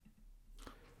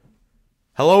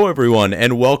Hello, everyone,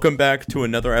 and welcome back to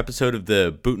another episode of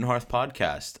the Boot and Hearth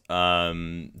podcast.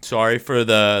 Sorry for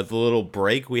the little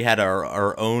break. We had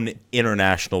our own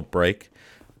international break.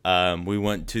 We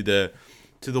went to the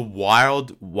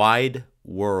wide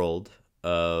world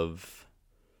of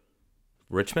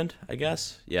Richmond, I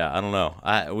guess. Yeah, I don't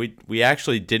know. We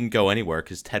actually didn't go anywhere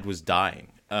because Ted was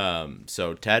dying.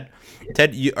 So Ted,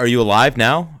 are you alive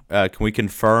now? Can we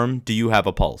confirm? Do you have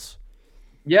a pulse?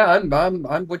 Yeah,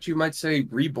 I'm what you might say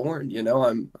reborn.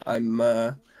 I'm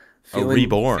A feeling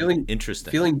reborn. feeling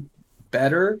Interesting. feeling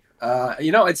better.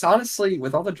 It's honestly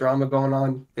with all the drama going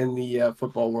on in the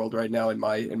football world right now in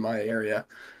my area.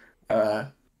 Uh,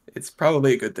 it's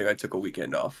probably a good thing I took a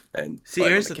weekend off and See, played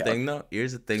on here's the the couch.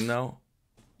 thing, though.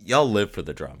 Y'all live for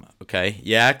the drama, okay?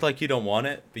 You act like you don't want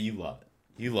it, but you love it.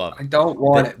 You love I don't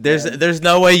want it. it, man. There's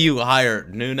no way you hire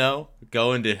Nuno,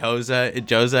 going to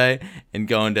Jose, and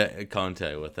going to Conte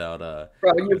Bro, without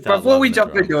before we loving the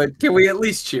jump drama. into it, can we at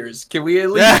least cheers? Can we at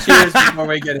least cheers before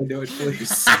we get into it,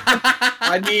 please?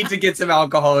 I need to get some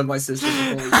alcohol in my system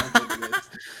before we jump into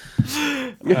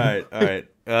All this. right, all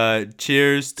right.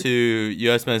 Cheers to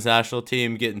U.S. men's national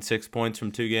team getting 6 points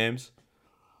from 2 games.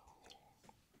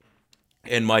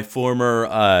 And my former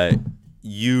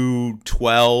U12,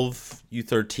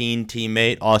 U13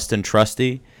 teammate, Austin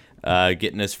Trusty,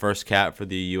 getting his first cap for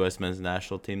the U.S. men's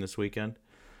national team this weekend.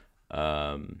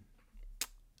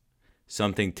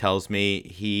 Something tells me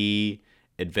he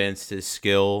advanced his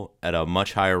skill at a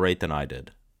much higher rate than I did.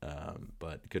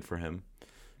 But good for him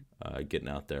getting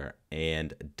out there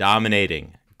and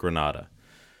dominating Granada.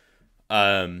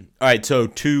 All right, so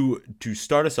to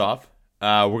start us off,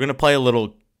 we're gonna play a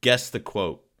little guess the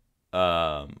quote.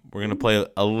 We're gonna play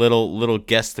a little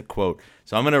guess the quote.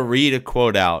 So I'm gonna read a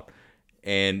quote out,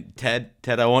 and Ted,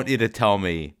 I want you to tell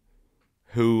me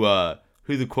who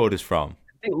the quote is from.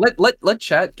 Hey, let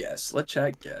chat guess. Let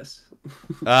chat guess.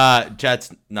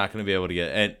 Chat's not gonna be able to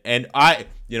get and I,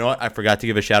 you know what? I forgot to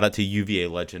give a shout out to UVA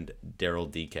legend Daryl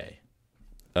DK.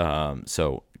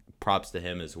 So props to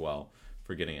him as well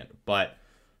for getting it. But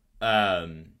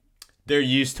they're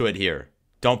used to it here.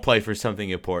 Don't play for something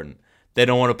important. They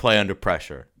don't want to play under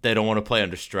pressure. They don't want to play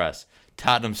under stress.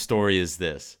 Tottenham's story is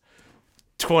this.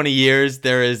 20 years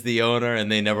there is the owner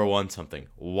and they never won something.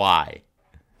 Why?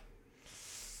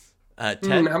 Ted?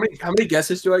 How many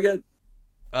guesses do I get?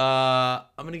 I'm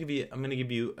gonna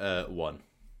give you one.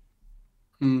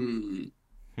 Hmm.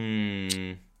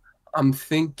 Hmm. I'm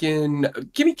thinking.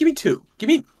 Give me two. Give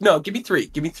me three.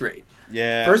 Give me three.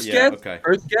 Yeah, First yeah, guess. okay.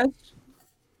 First guess.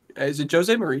 Is it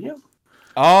Jose Mourinho?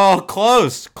 Oh,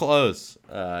 close.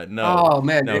 No. Oh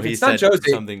man, No, if he it's not said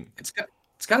Jose, something. it's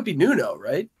got to be Nuno,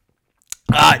 right?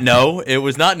 No, it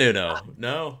was not Nuno.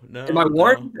 No, Am I no, no.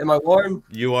 warm? Am I warm?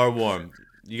 You are warm.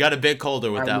 You got a bit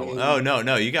colder with I that one. Oh, mean,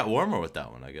 no, you got warmer with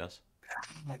that one, I guess.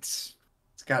 it's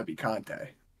got to be Conte.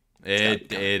 It's got to be It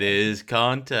Conte. is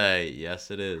Conte.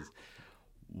 Yes, it is.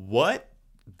 What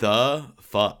the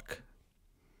fuck?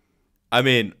 I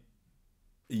mean,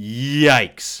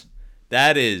 yikes.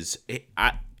 That is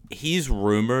he's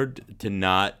rumored to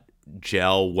not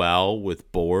gel well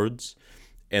with boards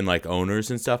and like owners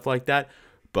and stuff like that,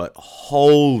 but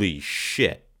holy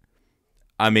shit.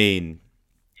 I mean,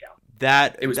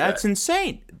 Yeah, it was bad. that's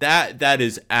insane. That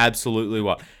is absolutely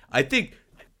wild. I think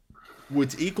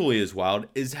what's equally as wild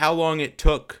is how long it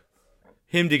took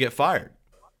him to get fired,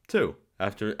 too,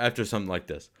 after something like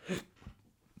this.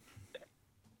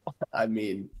 I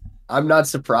mean, I'm not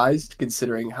surprised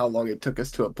considering how long it took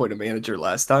us to appoint a manager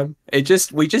last time.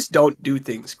 We just don't do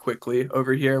things quickly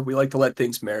over here. We like to let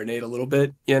things marinate a little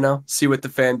bit, see what the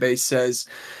fan base says.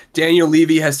 Daniel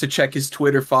Levy has to check his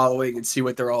Twitter following and see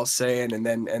what they're all saying, and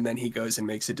then he goes and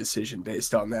makes a decision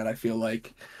based on that, I feel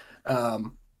like.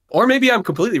 Or maybe I'm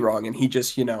completely wrong and he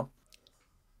just,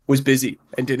 was busy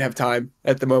and didn't have time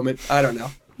at the moment. I don't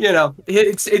know.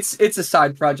 It's a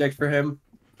side project for him.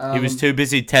 He was Um, too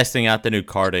busy testing out the new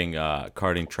karting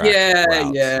track Yeah,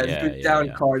 routes. yeah, Yeah, yeah, down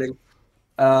yeah. karting.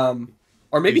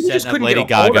 Or He maybe was he setting just up couldn't get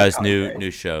Lady a hold of Gaga's Conte.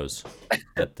 new shows Couldn't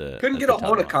at get the a hold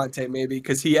time of lot. Conte maybe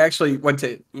because he actually went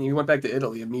back to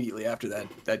Italy immediately after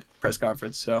that press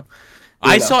conference. So, you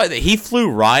I know. saw that he flew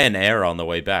Ryanair on the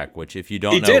way back, which if you He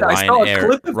don't know, did. I saw a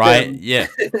clip of him.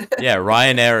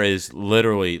 Ryanair is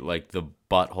literally like the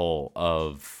butthole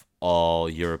of all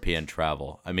European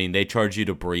travel. I mean, they charge you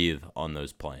to breathe on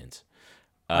those planes.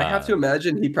 I have to Um,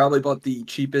 imagine he probably bought the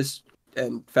cheapest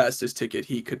and fastest ticket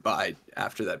he could buy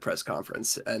after that press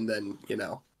conference, and then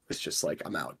it's just like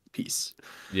I'm out, peace.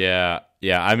 yeah,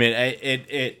 yeah. I mean,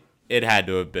 it had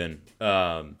to have been.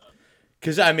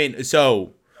 Because I mean,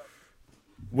 so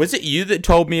was it you that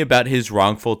told me about his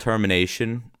wrongful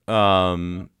termination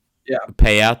Yeah,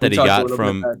 payout we that he talked a got little bit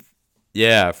from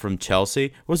about. from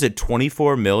Chelsea. Was it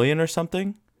 24 million or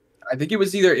something? I think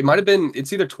it might have been,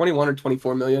 it's either 21 or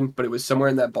 24 million, but it was somewhere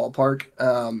in that ballpark.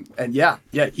 And yeah,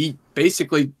 he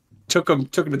basically took him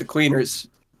to the cleaners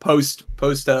post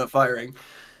firing.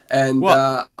 And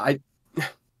Well, I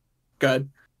good.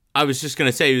 I was just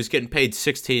gonna say he was getting paid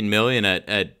 16 million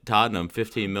at Tottenham,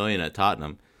 15 million at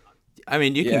Tottenham. I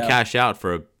mean, you can Yeah. cash out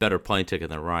for a better plane ticket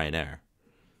than Ryanair.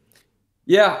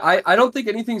 Yeah, I don't think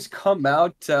anything's come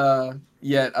out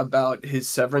yet about his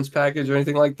severance package or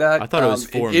anything like I that. thought it was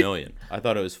 4 million. I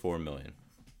thought it was 4 million.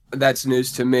 That's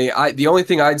news to me. The only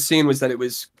thing I'd seen was that it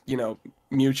was,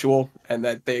 mutual and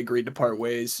that they agreed to part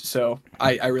ways. So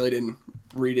I really didn't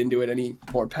read into it any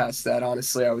more past that.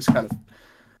 Honestly, I was kind of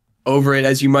over it,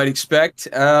 as you might expect.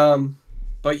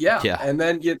 But yeah, Yeah, and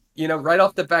then right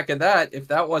off the back of that, if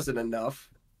that wasn't enough,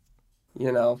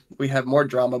 we have more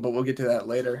drama, but we'll get to that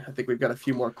later. I think we've got a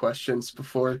few more questions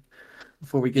before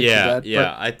we get to yeah, that. But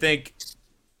yeah. I think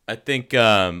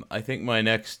my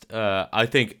next. I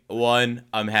think one.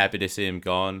 I'm happy to see him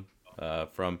gone.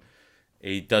 From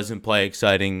he doesn't play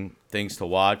exciting things to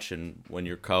watch, and when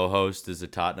your co-host is a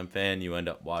Tottenham fan, you end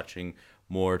up watching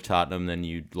more Tottenham than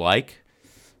you'd like.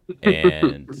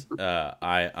 And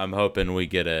I'm hoping we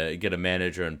get a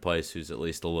manager in place who's at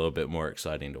least a little bit more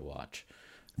exciting to watch.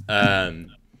 Um,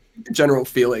 the general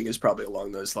feeling is probably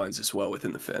along those lines as well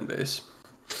within the fan base.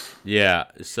 yeah.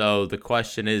 So the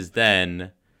question is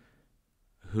then,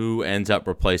 who ends up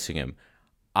replacing him?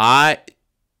 I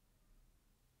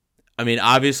I mean,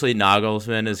 obviously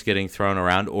Nagelsmann is getting thrown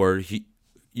around, or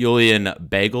Julian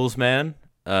Bagelsman,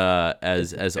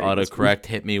 as autocorrect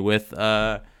hit me with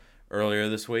earlier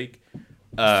this week.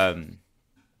 No,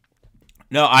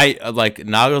 I like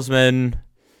Nagelsmann,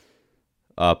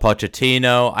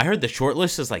 Pochettino. I heard the short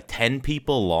list is like 10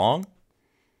 people long.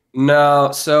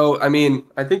 No, so I mean,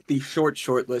 I think the short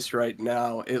list right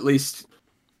now, at least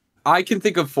I can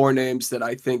think of four names that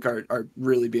I think are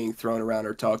really being thrown around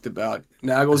or talked about. Who?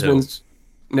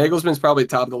 Nagelsmann's probably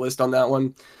top of the list on that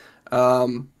one.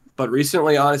 But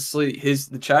recently, honestly,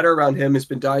 the chatter around him has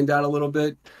been dying down a little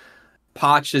bit.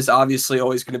 Poch is obviously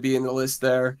always going to be in the list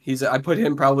there. I put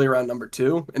him probably around number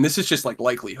two, and this is just like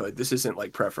likelihood. This isn't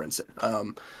like preference.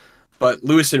 But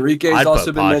Luis Enrique has I'd also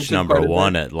put been Poch mentioned number quite a bit.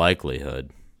 one at likelihood.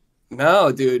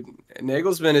 No, dude,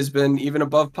 Nagelsmann has been even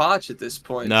above Poch at this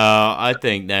point. No, I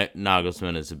think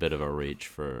Nagelsmann is a bit of a reach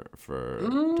for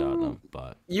Mm, Tottenham,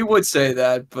 but you would say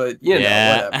that, but whatever.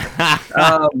 yeah.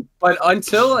 But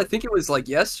until I think it was like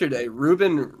yesterday,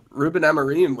 Ruben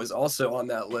Amorim was also on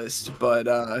that list, but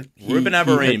Ruben he had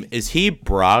Amorim, is he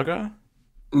Braga?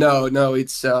 no,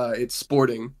 it's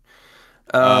Sporting.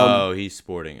 Um, Oh, he's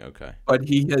Sporting. Okay, but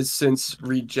he has since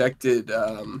rejected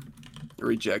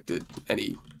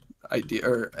any idea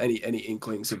or any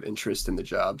inklings of interest in the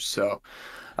job. So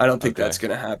I don't think that's okay.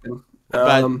 gonna happen. What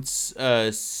about Um,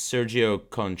 Sergio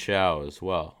Conchao as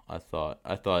well? I thought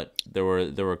there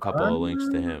were a couple of links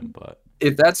to him, but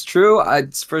if that's true,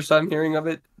 it's the first time hearing of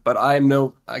it. But I'm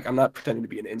not pretending to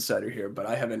be an insider here, but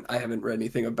I haven't read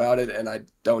anything about it, and I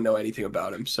don't know anything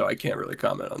about him, so I can't really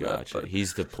comment on that. gotcha. But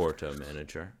He's the Porto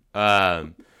manager.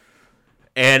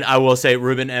 And I will say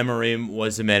Ruben Amorim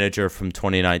was the manager from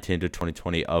 2019 to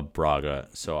 2020 of Braga,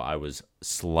 so I was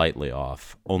slightly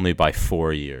off, only by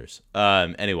 4 years.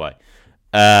 Anyway,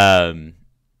 um,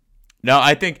 no,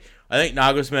 I think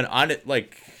Nagelsmann on it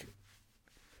like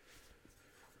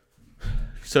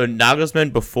so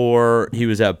Nagelsmann before he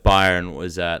was at Bayern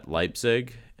was at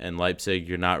Leipzig, and Leipzig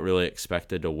you're not really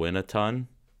expected to win a ton,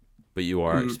 but you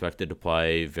are mm, expected to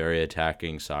play very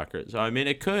attacking soccer. So I mean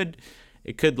it could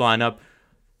line up.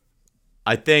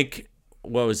 I think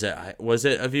what was it? Was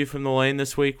it A View from the Lane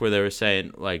this week where they were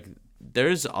saying like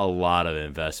there's a lot of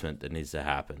investment that needs to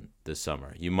happen this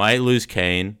summer. You might lose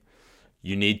Kane.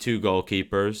 You need two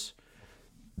goalkeepers.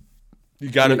 You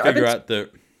I got to mean, figure out the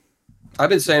I've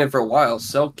been saying it for a while.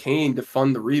 Sell Kane to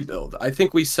fund the rebuild. I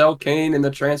think we sell Kane in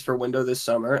the transfer window this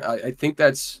summer. I think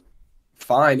that's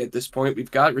fine at this point.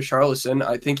 We've got Richarlison.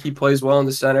 I think he plays well in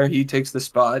the center. He takes the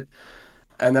spot,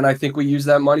 and then I think we use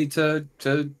that money to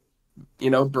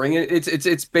bring it.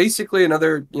 It's basically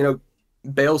another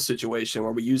Bale situation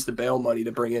where we use the Bale money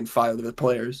to bring in five of the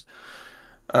players.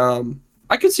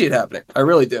 I could see it happening. I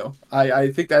really do.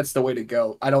 I think that's the way to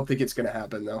go. I don't think it's going to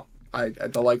happen though.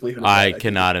 The likelihood of I that I think is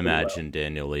cannot pretty low. imagine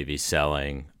Daniel Levy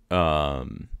selling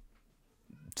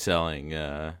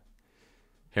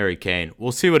Harry Kane.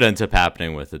 We'll see what ends up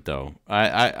happening with it though.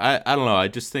 I don't know. I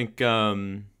just think I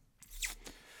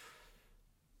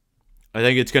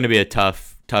think it's going to be a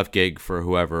tough tough gig for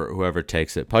whoever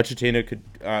takes it.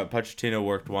 Pochettino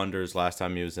worked wonders last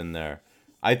time he was in there.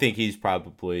 I think he's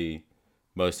probably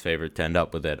most favored to end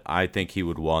up with it. I think he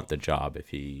would want the job if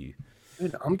he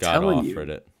Dude, I'm got telling offered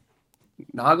you, it.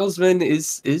 Nagelsmann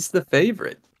is the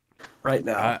favorite right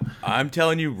now. I'm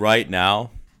telling you right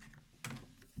now.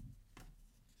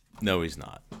 No, he's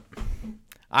not.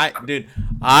 You want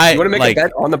to make a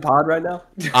bet on the pod right now?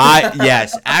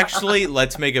 Yes, actually,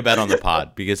 let's make a bet on the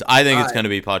pod because I think it's going to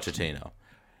be Pochettino.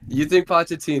 You think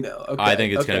Pochettino? Okay. I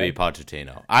think it's going to be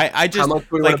Pochettino. I just How much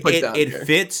do we want to put down it here?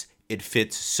 fits. It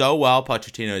fits so well.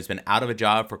 Pochettino has been out of a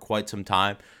job for quite some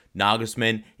time.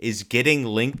 Nagelsmann is getting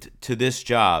linked to this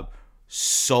job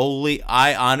solely.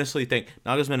 I honestly think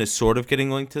Nagelsmann is sort of getting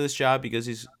linked to this job because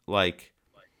he's like,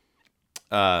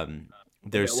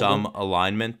 there's some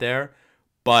alignment there,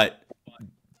 but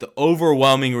the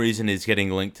overwhelming reason he's getting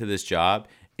linked to this job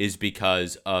is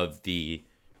because of the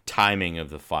timing of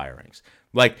the firings.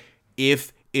 Like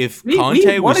if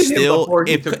Conte was still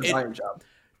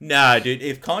nah, dude,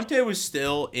 if Conte was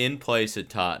still in place at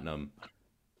Tottenham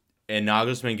and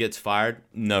Nagelsmann gets fired,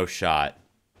 no shot.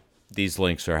 These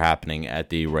links are happening at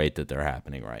the rate that they're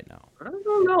happening right now. I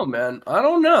don't know, man. I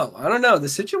don't know. The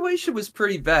situation was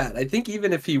pretty bad. I think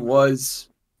even if he was,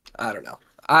 I don't know.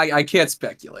 I can't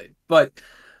speculate, but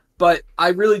I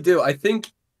really do. I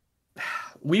think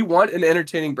we want an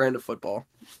entertaining brand of football.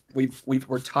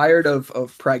 We're tired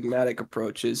of pragmatic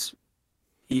approaches.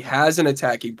 He has an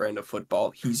attacking brand of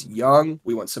football. He's young.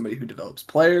 We want somebody who develops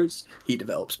players. He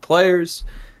develops players.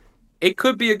 It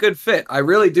could be a good fit. I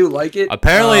really do like it.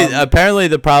 Apparently,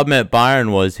 the problem at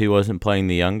Bayern was he wasn't playing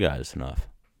the young guys enough.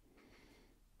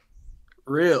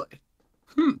 Really?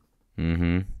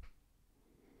 Mm-hmm.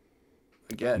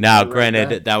 Again, now,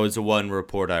 granted, that was the one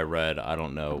report I read. I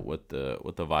don't know what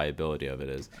the viability of it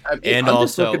is. And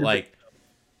also, like,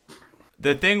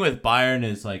 the thing with Bayern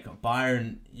is, like,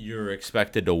 Bayern, you're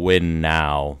expected to win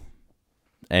now.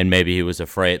 And maybe he was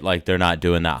afraid, like, they're not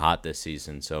doing that hot this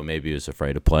season, so maybe he was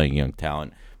afraid of playing young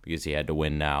talent because he had to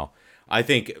win now. I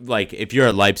think, like, if you're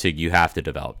at Leipzig, you have to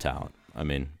develop talent. I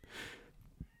mean,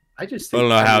 I don't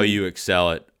know how you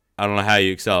excel at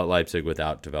Leipzig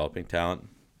without developing talent.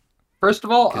 First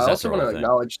of all, I also want to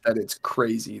acknowledge that it's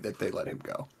crazy that they let him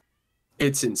go.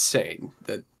 It's insane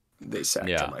that they sacked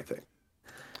him, I think.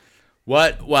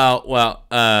 What? Well,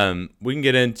 we can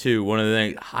get into one of the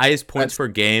things, highest points per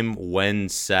game when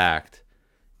sacked.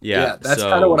 Yeah, that's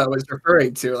kind of what I was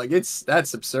referring to. Like,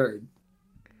 that's absurd.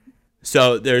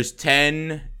 So there's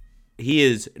 10.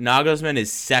 Nagelsmann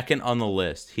is second on the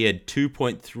list. He had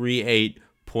 2.38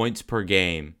 points per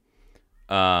game,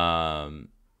 and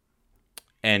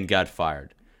got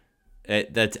fired.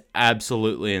 That's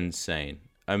absolutely insane.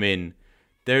 I mean,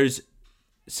 there's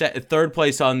third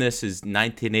place on this is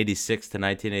 1986 to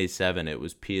 1987. It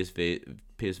was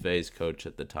PSV's coach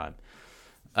at the time.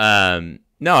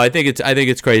 No, I think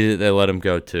it's crazy that they let him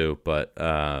go too, but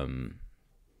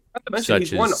such is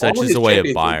the way of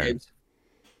Bayern.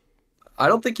 I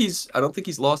don't think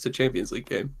he's lost a Champions League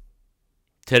game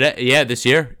today. Yeah, this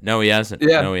year. No, he hasn't.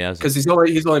 Yeah, no, he hasn't. Because he's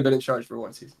only been in charge for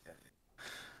one season.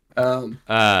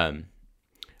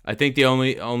 I think the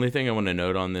only thing I want to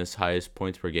note on this highest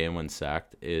points per game when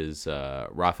sacked is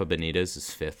Rafa Benitez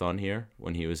is fifth on here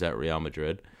when he was at Real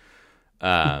Madrid.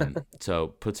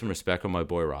 So put some respect on my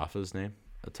boy Rafa's name.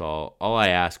 That's all I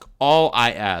ask.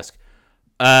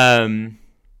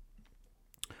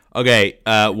 Okay.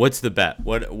 What's the bet?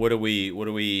 What do we? You want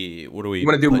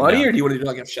to do money down? Or do you want to do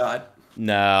like a shot?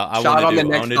 No, I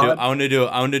want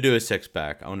to do a six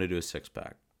pack.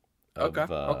 Okay.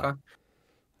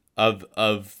 Of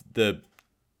the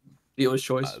dealer's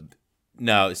choice.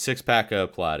 No, 6-pack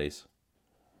of Pilates.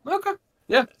 Okay.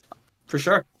 Yeah. For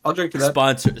sure. I'll drink to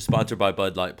that. Sponsored by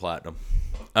Bud Light Platinum.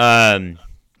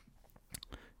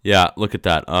 Yeah, look at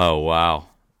that. Oh wow.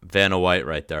 Vanna White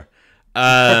right there.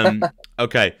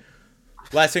 Okay.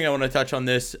 Last thing I want to touch on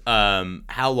this,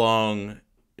 how long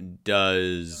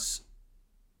does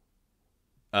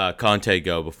Conte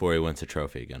go before he wins a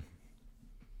trophy again?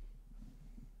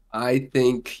 I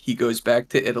think he goes back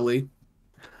to Italy.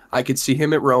 I could see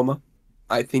him at Roma.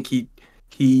 I think he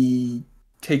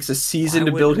takes a season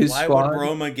to build his squad. Why would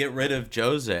Roma get rid of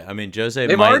Jose? I mean, Jose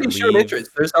They've might already leave. shown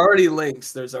interest. There's already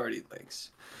links.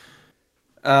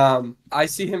 I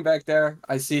see him back there.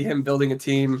 I see him building a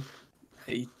team.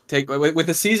 With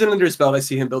a season under his belt, I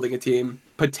see him building a team,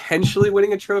 potentially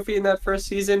winning a trophy in that first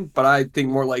season, but I think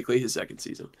more likely his second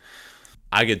season.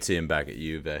 I could see him back at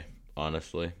Juve,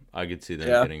 honestly. I could see them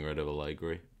getting rid of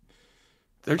Allegri.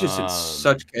 They're just in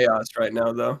such chaos right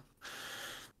now, though.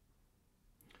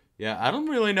 Yeah, I don't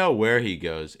really know where he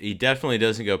goes. He definitely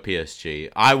doesn't go PSG.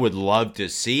 I would love to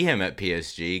see him at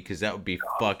PSG because that would be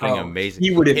fucking Oh, amazing.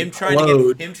 he would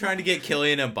implode. Him trying to get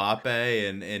Kylian Mbappe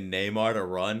and Neymar to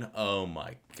run. Oh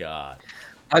my god,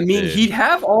 I mean, dude. he'd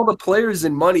have all the players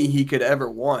and money he could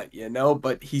ever want,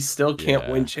 but he still can't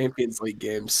win Yeah, Champions League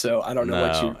games. So I don't know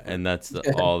what no, you. and that's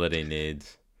all that he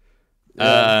needs.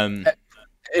 Yeah. Um,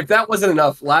 If that wasn't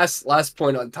enough, last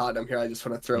point on Tottenham here, I just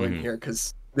want to throw in mhm. here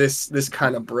because this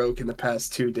kind of broke in the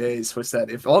past 2 days was that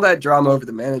if all that drama over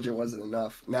the manager wasn't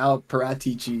enough, now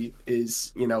Paratici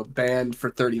is banned for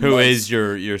 30 Who is months.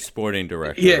 your sporting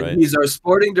director, Yeah, right? he's our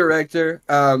sporting director,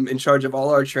 in charge of all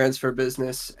our transfer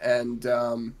business, and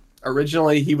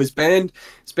originally he was banned.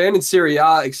 He's banned in Serie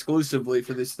A exclusively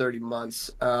for this 30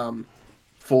 months.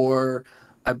 For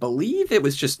I believe it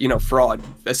was just fraud,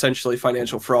 essentially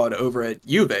financial fraud over at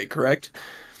Juve, correct?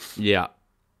 Yeah,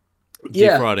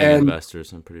 Yeah, defrauding and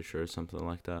investors. I'm pretty sure something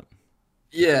like that.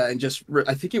 just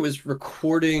I think it was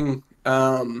recording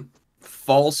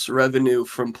false revenue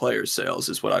from player sales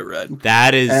is what I read.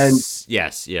 That And is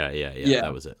yes, yeah. yeah,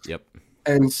 That was it. Yep.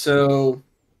 and so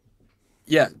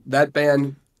yeah, that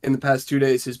ban in the past 2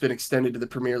 days has been extended to the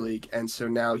Premier League, and so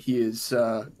now he is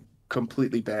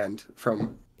completely banned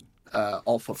from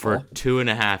all For football.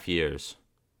 2.5 years.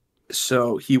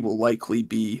 So he will likely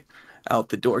be out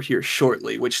the door here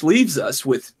shortly, which leaves us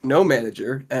with no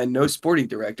manager and no sporting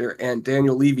director, and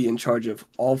Daniel Levy in charge of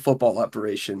all football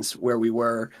operations, where we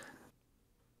were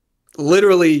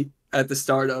literally at the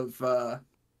start of I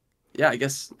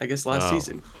guess last Oh.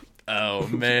 season. Oh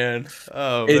man.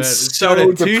 Oh man. It It's so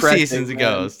started 2 seasons depressing,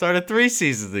 ago. man. It started 3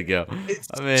 seasons ago. It's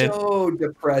I mean, so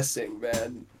depressing,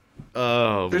 man.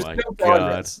 oh There's my no god.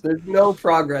 progress. There's no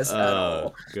progress at Oh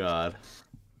all. god.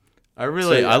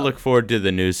 So I yeah, look forward to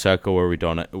the news cycle where we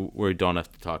don't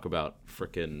have to talk about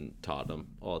freaking Tottenham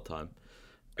all the time.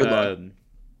 good luck. Um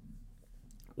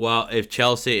well, if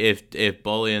Chelsea if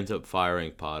Bully ends up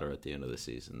firing Potter at the end of the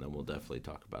season, then we'll definitely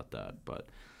talk about that. But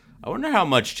I wonder how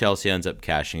much Chelsea ends up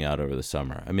cashing out over the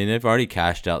summer. I mean, they've already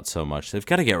cashed out so much. They've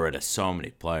got to get rid of so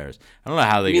many players. I don't know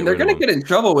how I they mean, get they're rid of gonna them. get in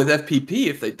trouble with FPP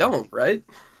if they don't, right?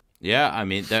 Yeah, I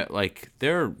mean, they're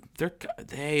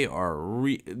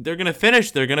gonna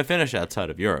finish. They're gonna finish outside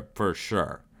of Europe for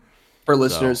sure. For So,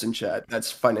 listeners in chat,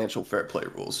 that's financial fair play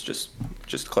rules. Just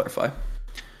to clarify.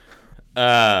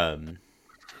 um,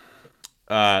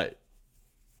 uh,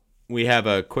 we have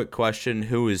a quick question: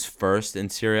 Who is first in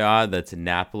Serie A? That's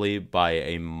Napoli by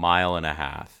a mile and a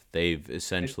half. They've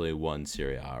essentially won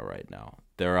Serie A right now.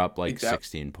 They're up like Exactly.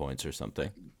 16 points or something.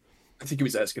 I think he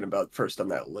was asking about first on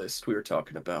that list we were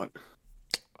talking about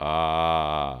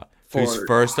Who's for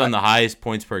first on the highest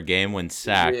points per game when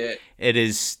sacked? yeah. It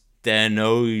is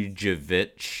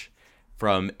Stanojevic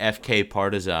from FK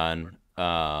Partizan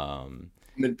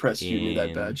I'm impressed you knew that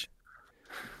in badge.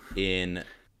 in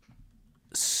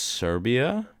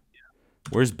Serbia.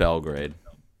 Where's Belgrade?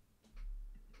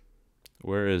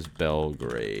 Where is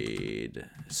Belgrade?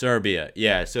 Serbia.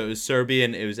 Yeah, so it was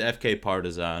Serbian. It was FK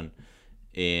Partizan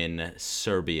in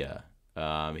Serbia.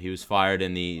 He was fired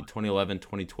in the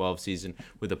 2011-2012 season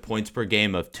with a points per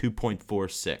game of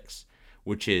 2.46,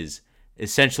 which is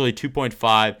essentially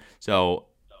 2.5. So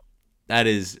that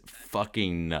is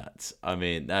fucking nuts. I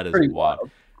mean, that is Pretty wild.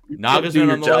 wild. You can't do Nagelsmann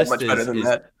your on the job list much better than is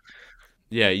that.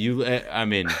 yeah. I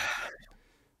mean,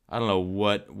 I don't know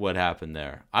what happened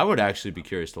there. I would actually be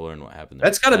curious to learn what happened there.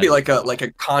 That's got to That be is like a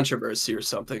wild. controversy or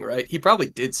something, right? He probably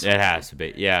did It something. has to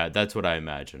be. Yeah, that's what I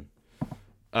imagine.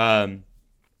 Um,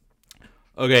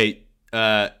 okay.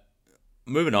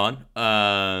 Moving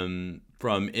on.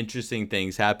 From interesting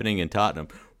things happening in Tottenham,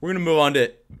 we're gonna move on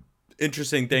to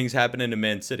interesting things happening in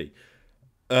Man City.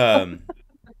 Um,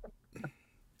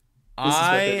 This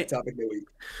is my favorite I topic of the week.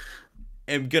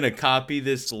 am gonna copy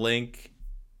this link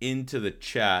into the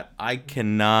chat. I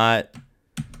cannot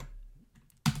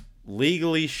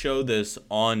legally show this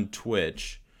on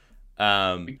Twitch.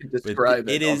 We could But describe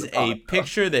it it on is the a pod, though.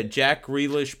 picture that Jack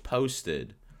Grealish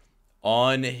posted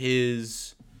on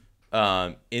his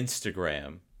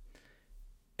Instagram,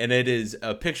 and it is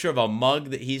a picture of a mug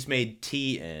that he's made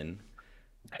tea in,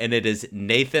 and it is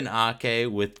Nathan Ake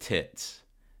with tits.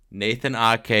 Nathan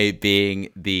Ake being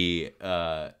the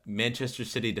Manchester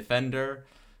City defender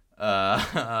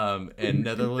and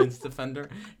Netherlands defender,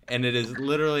 and it is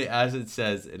literally as it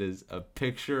says. It is a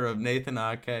picture of Nathan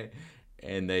Ake,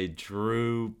 and they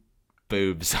drew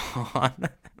boobs on.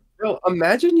 Bro,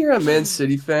 imagine you're a Man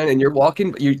City fan and you're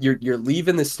walking, you're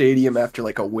leaving the stadium after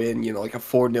like a win, like a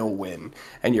 4-0 win,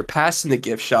 and you're passing the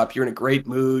gift shop. You're in a great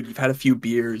mood. You've had a few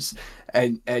beers,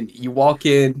 and you walk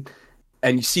in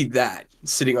and you see that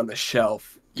sitting on the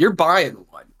shelf. you're buying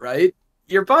one, right?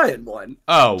 You're buying one.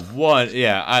 Oh, one.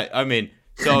 Yeah. I mean,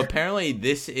 so apparently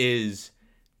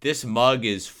this mug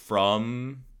is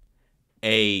from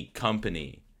a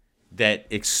company that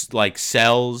like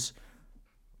sells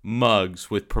mugs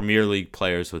with Premier League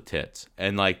players with tits,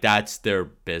 and like that's their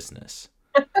business.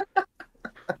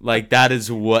 Like that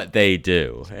is what they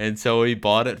do, and so we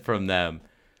bought it from them.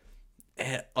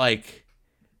 And, like,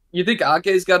 You think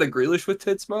Ake's got a Grealish with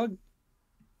tits mug?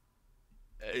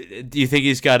 do you think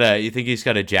he's got a? You think he's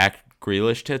got a Jack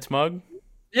Grealish tits mug?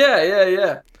 Yeah, yeah,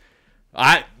 yeah.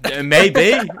 I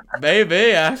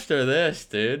maybe after this,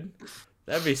 dude.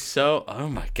 That'd be so. Oh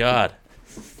my god.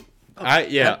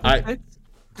 I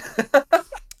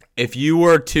if you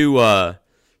were to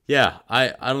yeah, I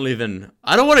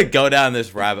don't want to go down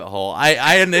this rabbit hole.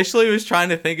 I initially was trying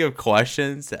to think of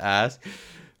questions to ask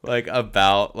like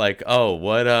about like, oh,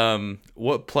 what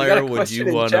You got a player would you question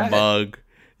in want a chat. mug?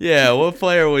 Yeah, what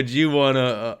player would you want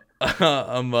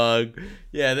a mug?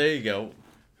 Yeah, there you go.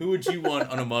 Who would you want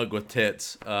on a mug with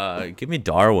tits? Give me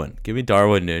Darwin. Give me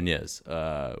Darwin Nunez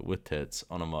with tits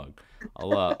on a mug.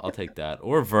 I'll take that.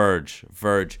 Or Verge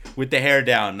with the hair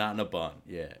down, not in a bun.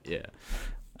 Yeah, yeah.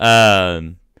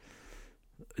 Um,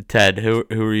 Ted, who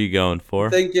are you going for?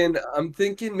 I'm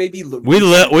thinking maybe We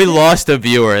lost a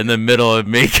viewer in the middle of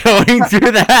me going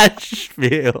through that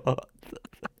spiel.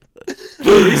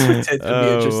 Lloris with tits would be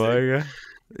Oh interesting. my god.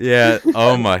 Yeah.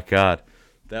 Oh my god.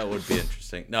 That would be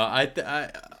interesting. No,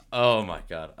 I. Oh my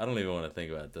god. I don't even want to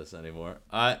think about this anymore.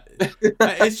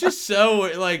 It's just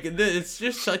so like it's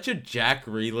just such a Jack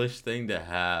Grealish thing to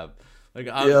have. Like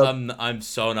Yeah. I'm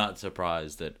so not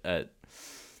surprised at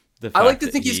the I like fact to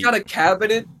that think he's he got a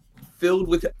cabinet filled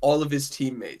with all of his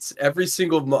teammates. Every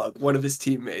single mug, one of his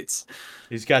teammates.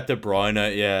 he's got De Bruyne.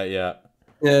 Yeah, yeah.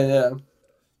 Yeah, yeah.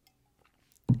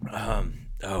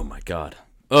 Oh my god.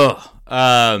 Ugh.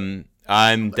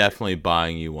 I'm definitely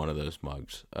buying you one of those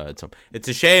mugs. It's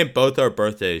a shame both our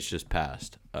birthdays just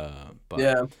passed. But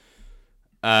Yeah.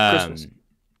 um, Christmas.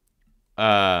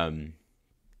 um.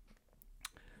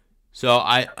 So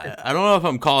I don't know if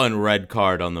I'm calling red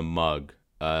card on the mug.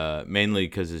 Mainly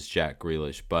because it's Jack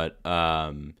Grealish, but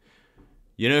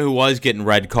you know who was getting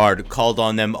red card called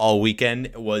on them all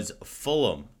weekend was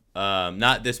Fulham.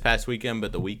 Not this past weekend,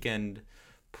 but the weekend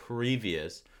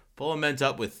previous. Fulham ends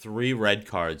up with 3 red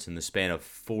cards in the span of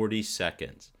 40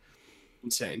 seconds.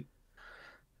 Insane.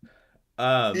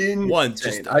 One,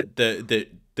 just Insane. I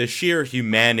the sheer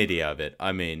humanity of it.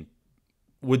 I mean,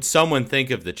 would someone think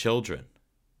of the children?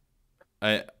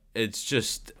 I it's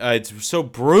just it's so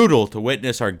brutal to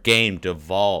witness our game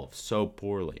devolve so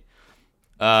poorly.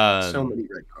 so Um, many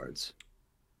red cards.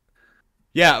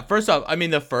 yeah, first off, I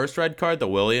mean the first red card, the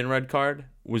Willian red card,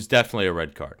 was definitely a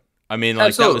red card. I mean,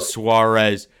 like that was Absolutely.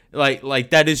 Suarez. Like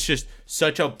that is just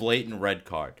such a blatant red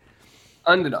card.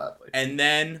 Undeniably. And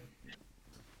then,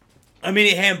 I mean,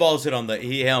 he handballs it on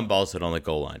the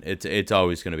goal line. It's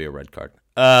always going to be a red card.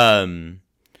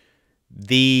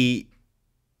 The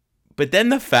but then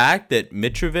the fact that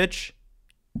Mitrovic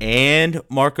and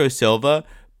Marco Silva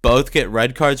both get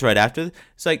red cards right after,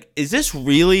 it's like, is this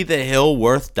really the hill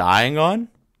worth dying on?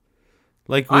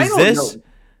 Like, I was don't this? know.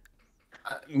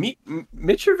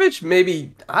 Mitrovic,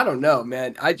 maybe, I don't know,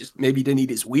 man. I just maybe didn't eat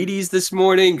his Wheaties this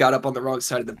morning, got up on the wrong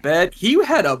side of the bed. He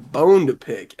had a bone to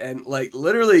pick, and like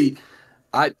literally,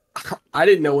 I I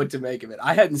didn't know what to make of it.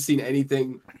 I hadn't seen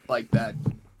anything like that,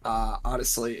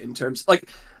 honestly, in terms like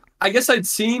I guess I'd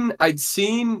seen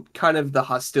kind of the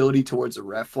hostility towards a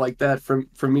ref like that from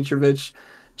Mitrovic,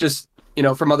 just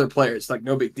from other players, like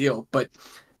no big deal, but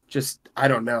just I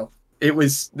don't know. It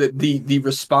was the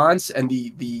response and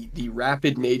the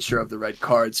rapid nature of the red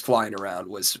cards flying around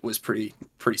was pretty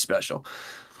special.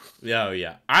 Yeah, oh,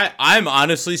 yeah. I'm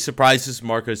honestly surprised this is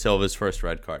Marco Silva's first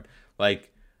red card.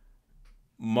 Like,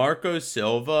 Marco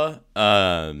Silva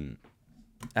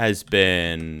has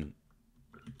been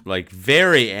like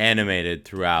very animated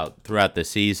throughout the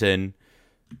season.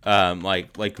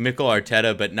 Like Mikel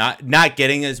Arteta, but not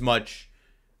getting as much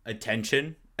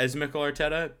attention as Mikel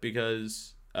Arteta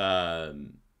because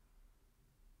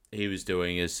he was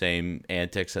doing his same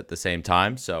antics at the same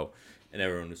time. So, and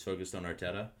everyone was focused on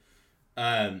Arteta.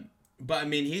 But I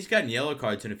mean, he's gotten yellow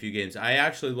cards in a few games. I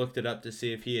actually looked it up to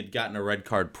see if he had gotten a red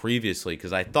card previously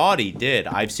because I thought he did.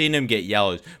 I've seen him get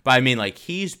yellows, but I mean, like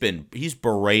he's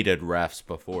berated refs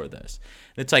before this.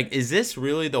 And it's like, is this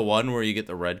really the one where you get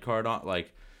the red card on?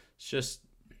 Like, it's just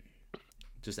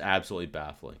absolutely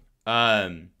baffling. I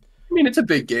mean, it's a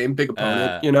big game, big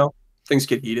opponent. Uh, Things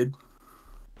get heated.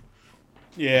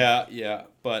 yeah, yeah,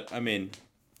 but I mean,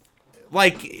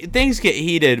 like things get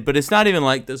heated, but it's not even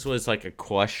like this was like a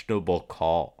questionable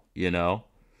call, you know?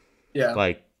 Yeah,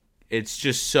 Like it's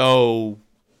just so,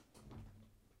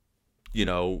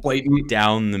 blatant.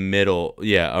 down the middle.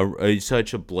 Yeah,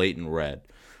 such a blatant red.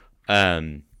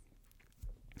 Um,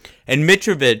 and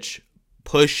Mitrovic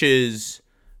pushes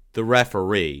the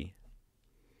referee,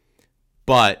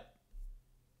 but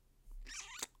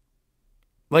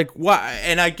like why?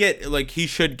 And I get like he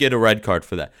should get a red card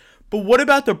for that. But what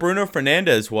about the Bruno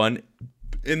Fernandes one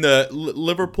in the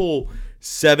Liverpool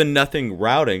 7-0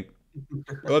 routing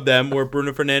of them, where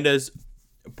Bruno Fernandes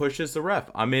pushes the ref?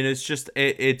 I mean, it's just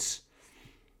it's.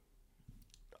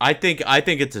 I think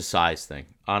it's a size thing,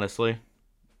 honestly.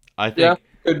 I Yeah, think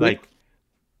could be. like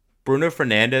Bruno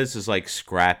Fernandez is like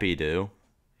Scrappy Doo.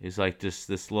 He's like just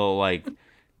this little like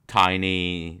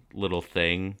tiny little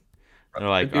thing. They're If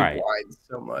like, all he right, whines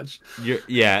so much.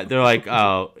 yeah. They're like,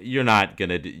 oh, you're not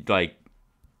gonna like.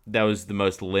 That was the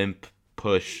most limp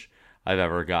push I've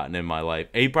ever gotten in my life.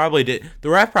 He probably did. The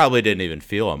ref probably didn't even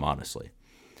feel him, honestly,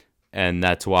 and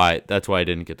that's why I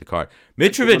didn't get the card. Like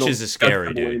a Mitrovic little is a gust scary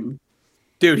of dude. wind.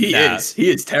 Dude, he Nah, is. He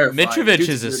is terrifying. Mitrovic Dude's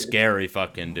is a serious. scary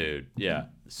fucking dude. Yeah.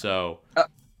 So Uh,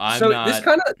 I'm so this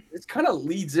not. kind of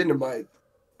leads into my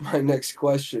next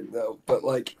question though. But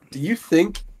like, do you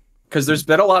think? Because there's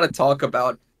been a lot of talk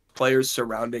about players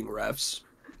surrounding refs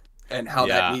and how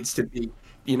that Yeah. needs to be,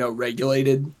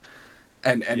 regulated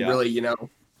and Yeah. really,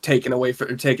 taken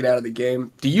out of the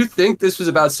game. Do you think this was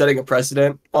about setting a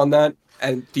precedent on that?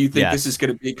 And do you think this is Yes.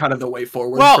 going to be kind of the way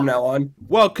forward from Well, now on?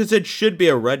 well, because it should be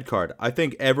a red card. I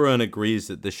think everyone agrees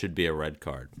that this should be a red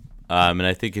card. And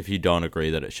I think if you don't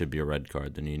agree that it should be a red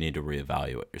card, then you need to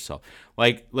reevaluate yourself.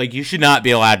 Like you should not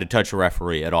be allowed to touch a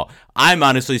referee at all. I'm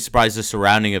honestly surprised the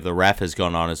surrounding of the ref has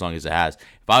gone on as long as it has.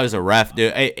 If I was a ref,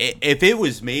 dude, if it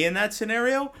was me in that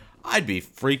scenario, I'd be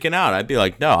freaking out. I'd be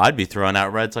like, no, I'd be throwing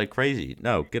out reds like crazy.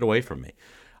 No, get away from me.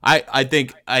 I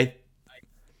think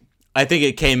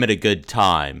it came at a good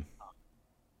time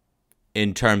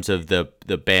in terms of the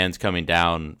bans coming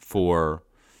down for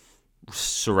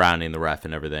surrounding the ref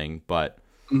and everything. But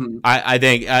Mhm. I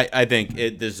think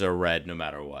this is a red no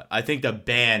matter what. I think the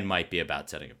ban might be about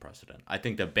setting a precedent. I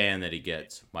think the ban that he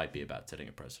gets might be about setting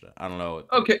a precedent. I don't know.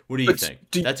 Okay, What do you but think?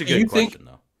 do, That's a do you good think question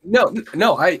though. no,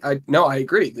 no, no, I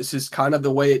agree. This is kind of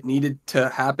the way it needed to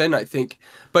happen, I think.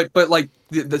 But like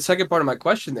the second part of my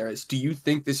question there is, do you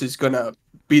think this is gonna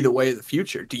be the way of the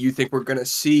future? Do you think we're gonna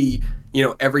see,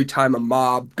 every time a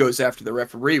mob goes after the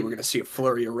referee, we're gonna see a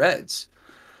flurry of reds?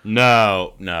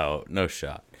 No, no, no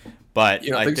shot. But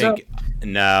You don't I think so? think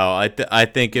no. I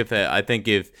think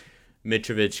if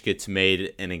Mitrovic gets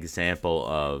made an example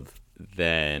of,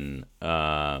 then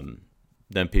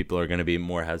people are going to be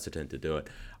more hesitant to do it.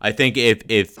 I think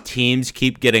if teams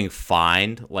keep getting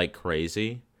fined like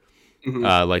crazy, Hmm.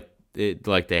 like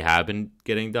they have been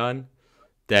getting done,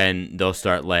 then they'll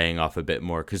start laying off a bit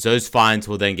more because those fines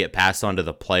will then get passed on to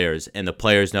the players, and the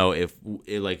players know if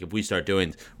we start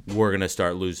doing, we're gonna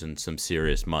start losing some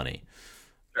serious money.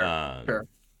 Sure, Um, sure.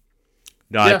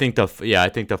 no, Yeah, I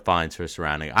think the fines for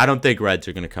surrounding. I don't think Reds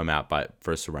are gonna come out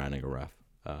for surrounding a ref.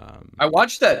 I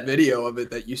watched that video of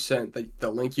it that you sent, the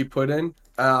link you put in.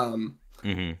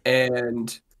 Hmm.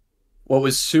 And what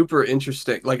was super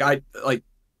interesting, like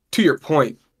to your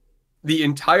point, the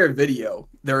entire video,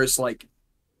 there is like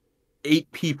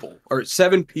 8 people or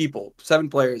 7 people, 7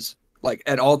 players, like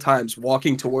at all times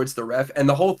walking towards the ref, and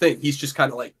the whole thing, he's just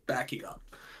kind of like backing up,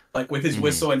 like with his Hmm.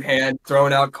 whistle in hand,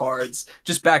 throwing out cards,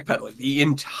 just backpedaling the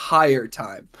entire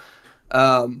time.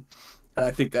 And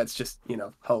I think that's just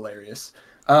hilarious.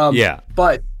 Yeah.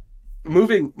 But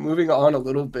moving on a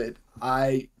little bit,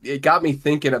 I it got me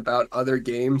thinking about other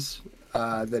games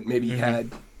that maybe Hmm.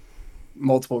 had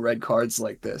multiple red cards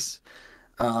like this.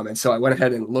 And so I went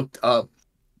ahead and looked up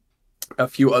a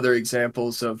few other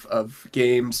examples of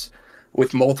games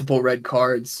with multiple red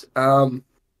cards.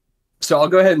 So I'll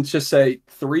go ahead and just say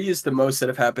three is the most that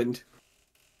have happened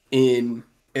in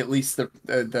at least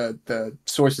the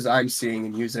sources I'm seeing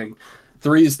and using.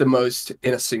 Three is the most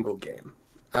in a single game.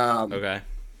 Um, Okay.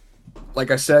 like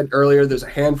I said earlier, there's a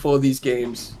handful of these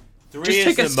games. Three Just is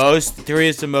take a. the most. Three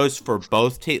is the most for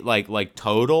both like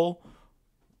total,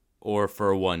 or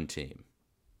for one team.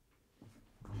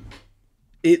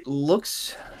 It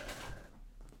looks.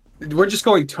 We're just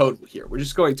going total here. We're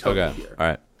just going total Okay. here. All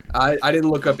right. I didn't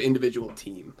look up individual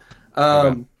team.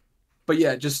 Okay. But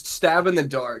yeah, just stab in the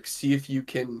dark. See if you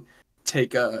can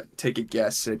take a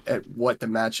guess at what the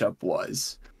matchup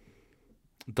was.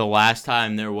 The last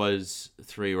time there was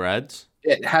three Reds.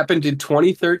 It happened in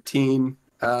 2013.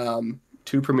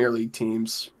 Two Premier League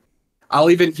teams.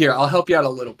 I'll help you out a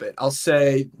little bit. I'll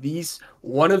say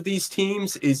one of these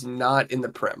teams is not in the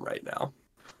Prem right now.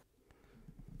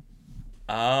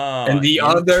 And Oh, the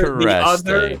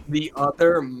interesting.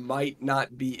 other might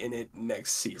not be in it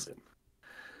next season.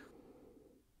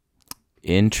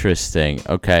 Interesting.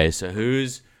 Okay, so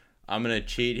who's? I'm gonna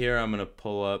cheat here. I'm gonna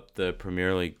pull up the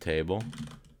Premier League table.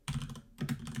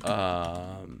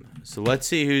 So let's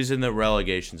see who's in the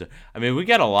relegation zone. I mean, we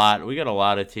got a lot. We got a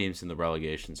lot of teams in the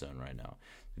relegation zone right now.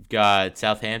 We've got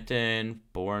Southampton,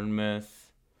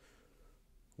 Bournemouth,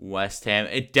 West Ham.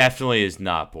 It definitely is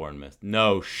not Bournemouth.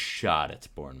 No shot. It's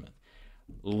Bournemouth.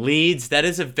 Leeds. That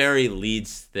is a very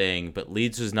Leeds thing, but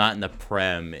Leeds was not in the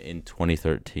Prem in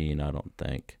 2013. I don't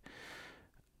think.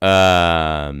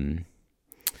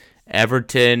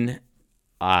 Everton.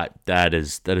 That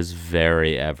is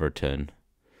very Everton.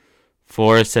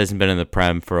 Forest hasn't been in the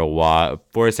Prem for a while.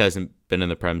 Forest hasn't been in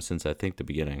the Prem since I think the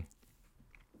beginning.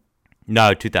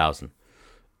 No, 2000.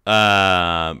 Or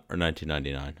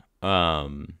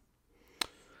 1999.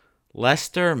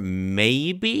 Leicester,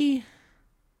 maybe?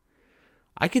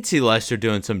 I could see Leicester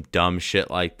doing some dumb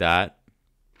shit like that.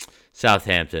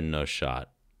 Southampton, no shot.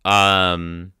 How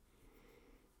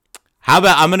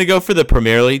about I'm gonna go for the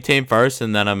Premier League team first,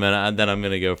 and then I'm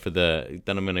gonna go for the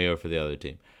other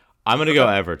team. I'm gonna go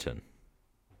Everton.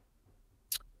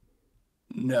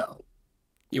 No.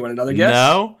 You want another guess?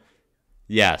 No.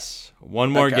 Yes.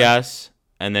 One more Okay. guess,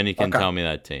 and then you can Okay. tell me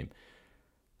that team.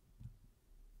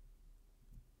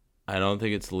 I don't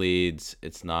think it's Leeds.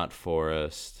 It's not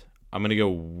Forest. I'm gonna go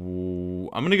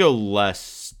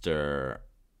Leicester,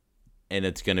 and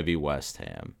it's gonna be West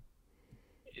Ham.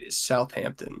 It is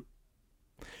Southampton.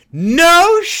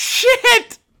 No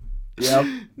shit. Yep.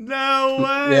 No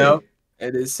way. Yep.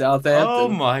 It is Southampton. Oh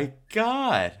my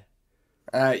god.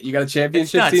 You got a It's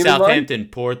championship not team in mind? Southampton,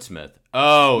 Portsmouth.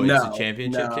 Oh, it's No, a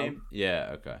championship no. team?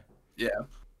 Yeah, okay. Yeah.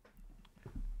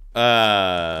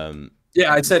 Um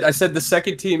Yeah, I said the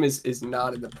second team is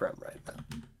not in the Prem right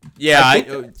now.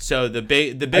 yeah, so the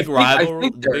big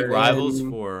rivals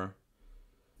in- for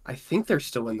I think they're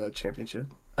still in the championship.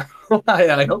 I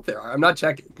hope they are. I'm not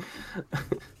checking.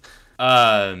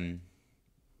 um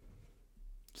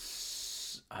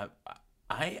s-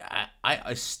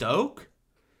 I Stoke?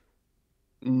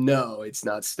 No, it's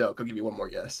not Stoke. I'll give you one more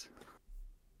guess.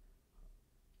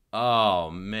 Oh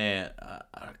man,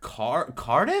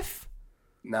 Cardiff?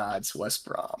 Nah, it's West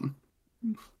Brom.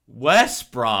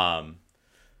 West Brom.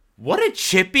 What a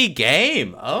chippy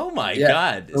game. Oh my Yeah,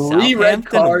 god. 3 red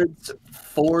Southampton. cards,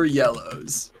 4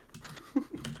 yellows.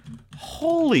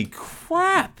 Holy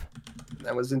crap.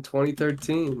 That was in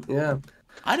 2013. Yeah.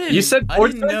 I didn't You said I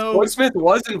Portsmouth? didn't know. Portsmouth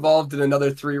was involved in another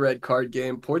 3 red card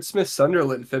game. Portsmouth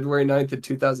Sunderland, February 9th in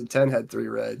 2010 had 3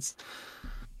 reds.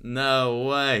 No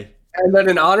way. And then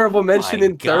an honorable mention My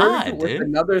in third God, with dude.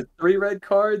 another 3 red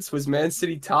cards was Man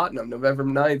City Tottenham, November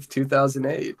 9th,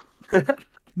 2008.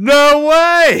 No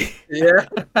way. Yeah,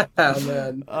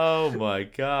 man. Oh my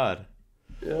god.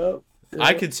 Yep.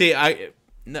 I could see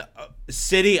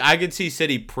City. I could see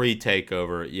City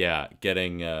pre-takeover. Yeah,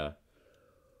 getting A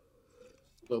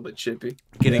little bit chippy.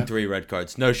 3 red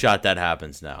cards. No shot that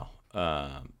happens now.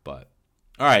 But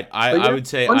all right, But yeah, I would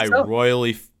say fun I stuff.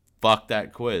 royally fucked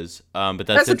that quiz. But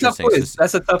that's That's a tough interesting. quiz.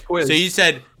 That's a tough quiz. So you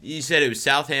said it was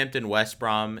Southampton, West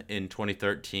Brom in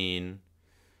 2013.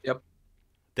 Yep.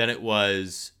 Then it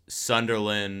was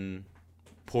Sunderland,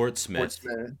 Portsmouth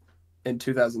Portsmouth in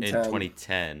 2010. in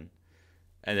 2010,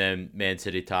 and then Man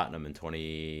City, Tottenham in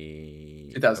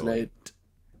 2008.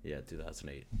 Yeah,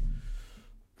 2008.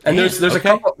 And there's okay.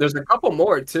 a couple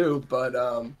more too, but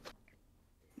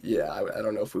yeah, I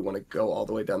don't know if we want to go all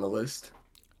the way down the list.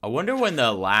 I wonder when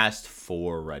the last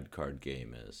 4 red card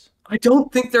game is. I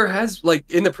don't think there has, like,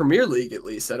 in the Premier League at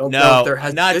least. I don't know No, if there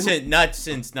has not been. not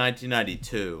since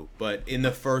 1992, but in the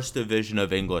first division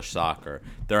of English soccer,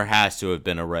 there has to have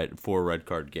been a 4 red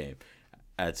card game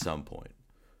at some point.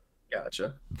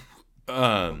 Gotcha.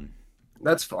 Um,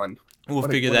 That's fun. we'll What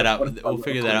a- figure what a- that out. what a fun We'll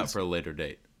figure that out quiz. for a later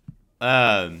date.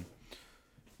 You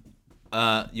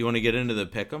want to get into the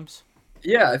pick'ems?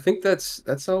 Yeah, I think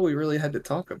that's all we really had to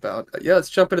talk about. Yeah, let's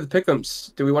jump into the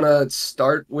pick'ems. Do we want to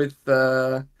start with?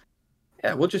 Yeah,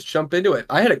 we'll just jump into it.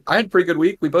 I had a pretty good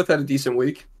week. We both had a decent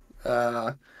week.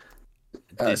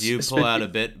 Did you pull out a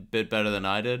bit better than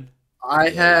I did?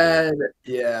 I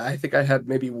think I had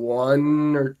maybe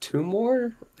 1 or 2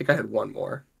 more. I think I had 1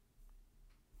 more.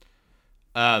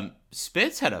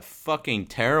 Spitz had a fucking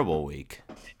terrible week.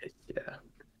 Yeah.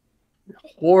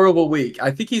 Horrible week.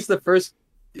 I think he's the first.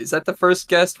 Is that the first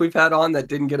guest we've had on that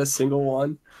didn't get a single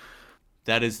one?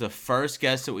 That is the first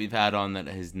guest that we've had on that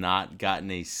has not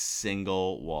gotten a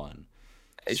single one.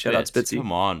 Hey, shout out Spitz, Spitzy.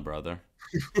 come on, brother.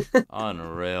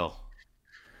 Unreal.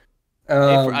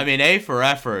 Um, A for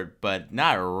effort, but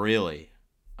not really.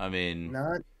 I mean,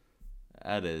 not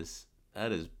that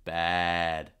is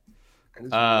bad. that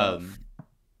is rough. Um.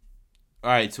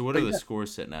 All right. So what are But the yeah.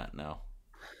 scores sitting at now?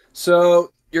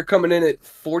 So you're coming in at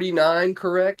 49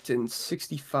 correct and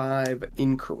 65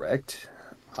 incorrect.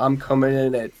 I'm coming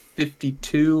in at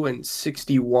 52 and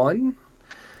 61.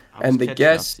 I was And the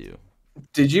catching up guest, to you.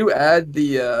 did you add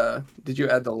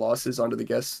the losses onto the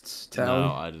guests No,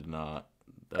 tally? I did not.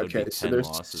 That would be Okay, so they're 10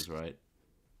 losses, right?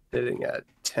 sitting at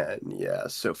 10, yeah,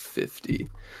 so 50.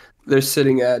 They're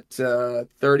sitting at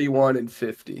 31 and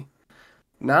 50.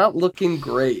 Not looking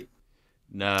great.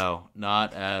 No,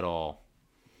 not at all.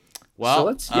 So Well,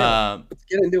 let's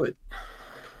get into it.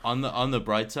 on the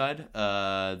bright side,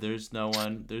 there's no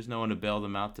one to bail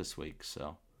them out this week.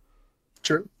 So,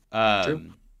 True, true.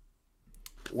 um,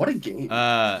 What a game.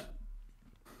 uh,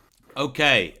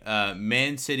 okay,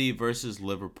 Man City versus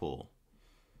Liverpool.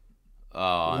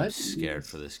 Oh, I'm Let me scared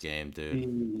for this game, dude.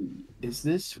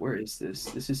 see. Where is this?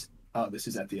 This is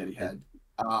at the It, Etihad.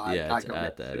 yeah, I it's go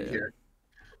Man at that City end. here.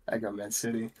 I go Man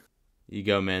City. You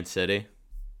go Man City.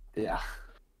 Yeah,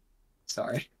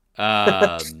 sorry.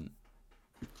 Um,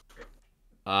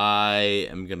 I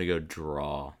am gonna go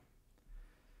draw.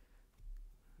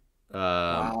 I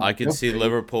Wow, could go see figure.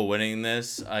 Liverpool winning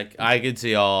this. I could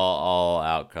see all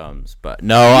outcomes, but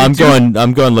no, You do,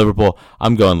 I'm going Liverpool.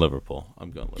 I'm going Liverpool.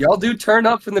 I'm going y'all Liverpool. do turn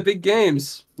up in the big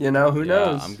games. Who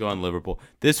Yeah, I'm knows? going Liverpool.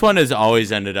 This one has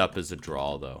always ended up as a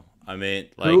draw, though. I mean,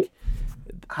 Who? like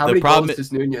How the many goals problem.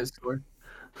 does Nunez score?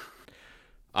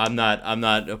 I'm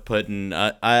not putting.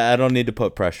 I don't need to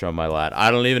put pressure on my lad.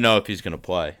 I don't even know if he's gonna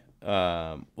play.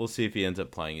 We'll see if he ends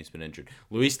up playing. He's been injured.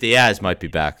 Luis Diaz might be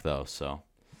back though, so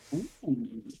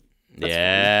Ooh, that's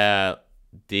fun. yeah.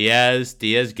 Diaz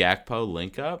Gakpo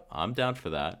link up. I'm down for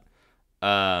that.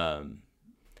 Um,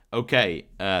 okay.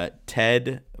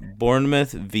 Ted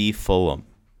Bournemouth v Fulham.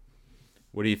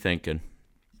 What are you thinking?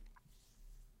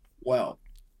 Well,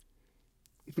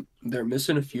 they're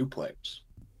missing a few players.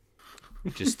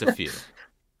 Just a few.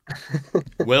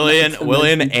 Not to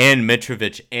Willian mention, and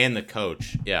Mitrovic and the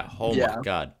coach. Yeah. Oh my yeah,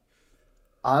 God.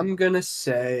 I'm gonna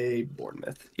say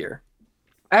Bournemouth here.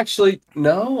 Actually,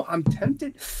 no, I'm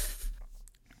tempted.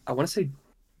 I want to say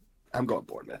I'm going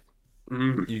Bournemouth.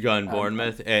 Mm, You going I might,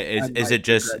 Bournemouth? I Is might it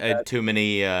just regret that. too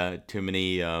many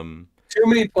Too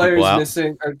many people players out?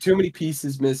 missing, or too many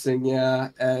pieces missing. Yeah,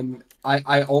 and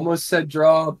I almost said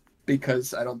draw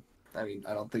because I don't. I mean,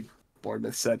 I don't think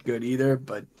Bournemouth's that good either.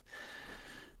 But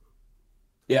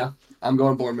yeah, I'm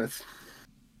going Bournemouth.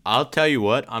 I'll tell you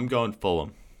what. I'm going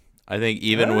Fulham. I think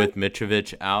even I with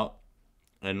Mitrovic out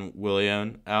and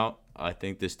Willian out, I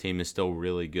think this team is still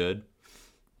really good.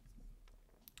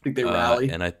 think they rally.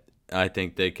 And I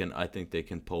think they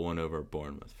can pull one over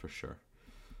Bournemouth for sure.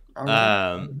 All right.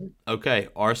 All right. Okay,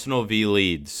 Arsenal v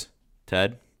Leeds.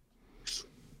 Ted.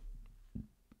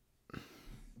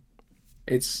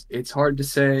 It's hard to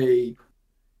say.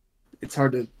 It's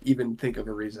hard to even think of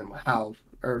a reason how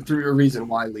or through a reason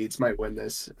why Leeds might win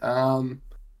this.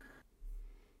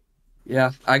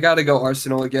 Yeah, I gotta go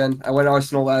Arsenal again. I went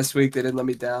Arsenal last week. They didn't let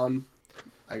me down.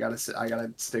 I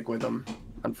gotta stick with them.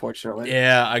 Unfortunately.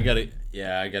 I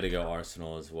gotta go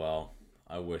Arsenal as well.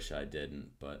 I wish I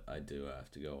didn't, but I do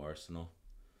have to go Arsenal.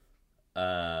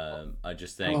 I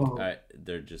just think Oh,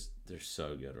 they're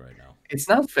so good right now. it's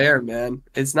not fair, man.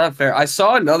 It's not fair. I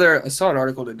saw an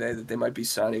article today that they might be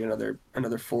signing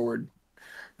another forward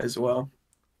as well,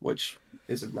 which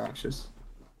is obnoxious.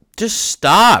 Just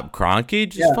stop, Cronky.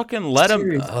 Just Yeah, fucking let him.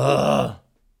 seriously,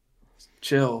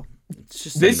 chill. It's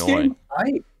just annoying.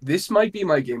 This might be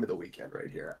my game of the weekend right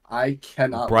here. I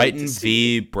cannot wait to Brighton see it.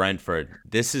 v Brentford.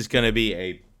 This is gonna be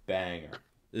a banger.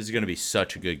 This is gonna be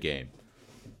such a good game.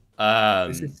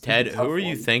 This is such a Ted, who tough are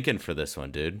you one. thinking for this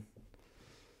one, dude?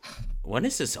 When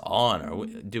is this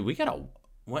on? Dude?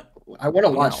 What? I want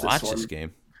to We gotta watch this watch this one.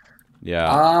 game.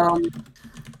 Yeah. Um,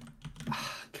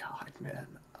 God, man,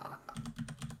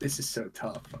 this is so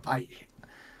tough.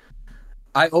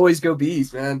 I always go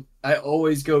bees, man. I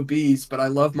always go bees, but I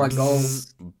love my Bzz,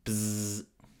 goals. bzz,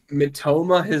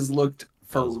 Matoma has looked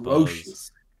buzz, buzz.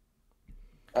 ferocious.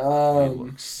 He Um,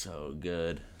 looks so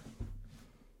good.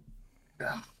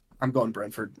 I'm going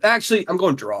Brentford. Actually, I'm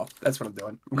going draw. That's what I'm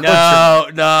doing. I'm going No,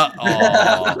 no.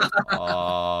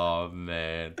 Oh,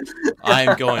 man. I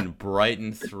am going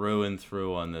Brighton through and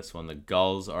through on this one. The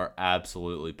Gulls are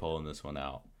absolutely pulling this one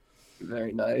out.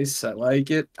 Very nice. I like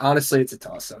it. Honestly, it's a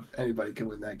toss-up. Anybody can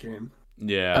win that game.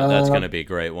 Yeah, that's Um, gonna be a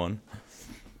great one.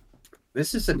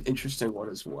 this is an interesting one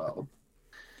as well.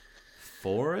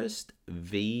 Forest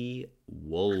v.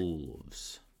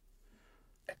 Wolves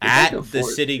I think I go at the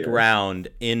Forest City here. Ground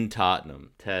in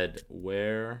Tottenham. Ted,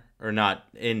 where or not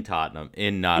in Tottenham,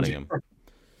 in Nottingham? I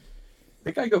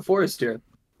think I go Forest here,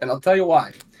 and I'll tell you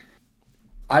why.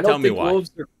 I Tell don't me think why.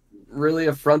 Wolves are really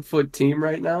a front foot team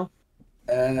right now,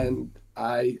 and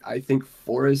I think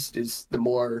Forest is the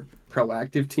more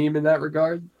proactive team in that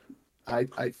regard. I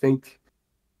think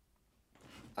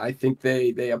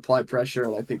they apply pressure,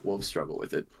 and I think Wolves struggle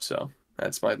with it. So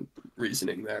that's my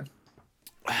reasoning there.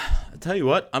 I tell you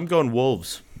what, I'm going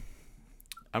Wolves.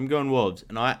 I'm going Wolves,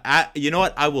 and you know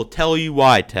what? I will tell you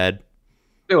why, Ted.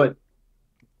 Do it.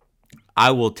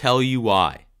 I will tell you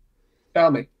why. Tell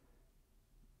me.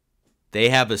 They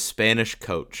have a Spanish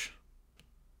coach,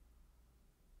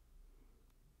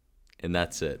 and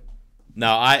that's it. No,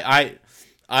 I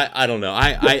don't know.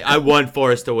 I want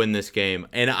Forest to win this game,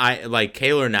 and I like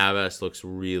Keylor Navas looks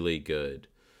really good.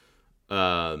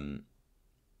 Um,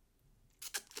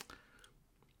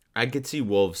 I could see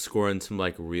Wolves scoring some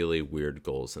like really weird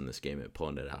goals in this game and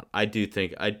pulling it out. I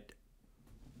think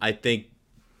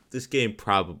this game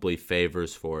probably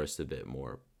favors Forest a bit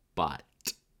more, but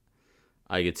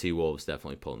I could see Wolves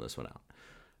definitely pulling this one out.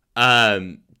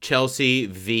 Chelsea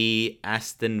v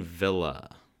Aston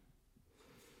Villa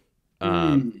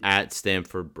Hmm. at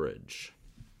Stamford Bridge.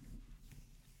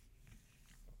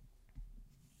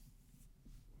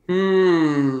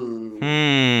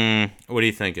 Hmm. What are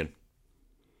you thinking?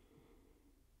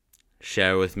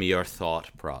 Share with me your thought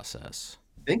process.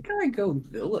 I think I go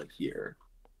Villa here.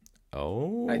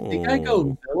 I think I go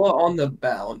Oh. Villa on the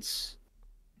bounce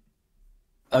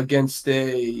against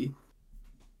a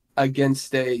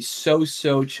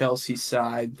so-so Chelsea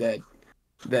side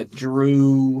that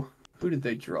drew. Who did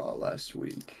they draw last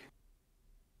week?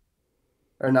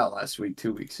 Or not last week,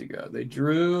 2 weeks ago. They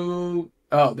drew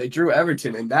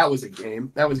Everton, and that was a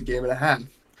game. That was a game and a half.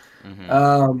 Mm-hmm.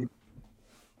 Um,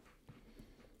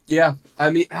 yeah,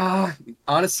 I mean,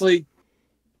 honestly,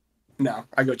 no,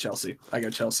 I go Chelsea. I go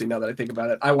Chelsea now that I think about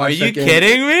it. I Are watched you that game.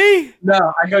 kidding me?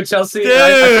 No, I go Chelsea, and I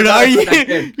Dude, forgot are you about that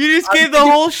game. you just I'm gave the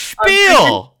thinking, whole I'm thinking,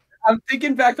 spiel. I'm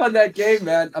thinking back on that game,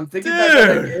 man. I'm thinking back on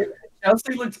that Dude. game.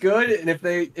 Chelsea looked good, and if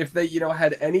they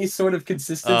had any sort of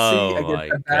consistency Oh against my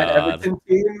a bad god. Everton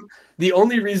team, the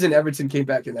only reason Everton came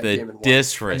back in that The game and won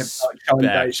was by him Sean Dyche on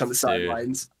the disrespect, dude.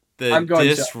 sidelines. The I'm going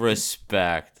Chelsea.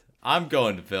 disrespect. I'm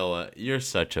going to Villa. You're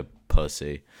such a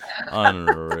pussy.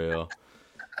 Unreal.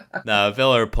 No,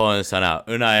 Villa are pulling this one out.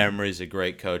 Unai Emery's a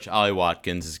great coach. Ollie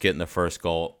Watkins is getting the first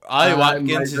goal. Ollie I might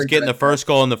Watkins is getting regret the that. first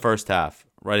goal in the first half.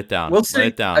 Write it down. We'll Write see.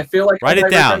 it down. I feel like I Write it might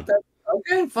regret down. that.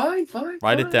 Okay, fine, fine,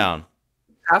 Write it fine. down.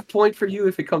 Half point for you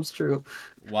if it comes true.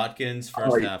 Watkins first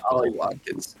Ollie, half Ollie goal.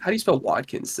 Watkins. How do you spell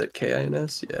Watkins? Is that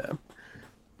Kins? Yeah.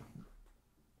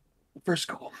 First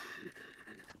goal.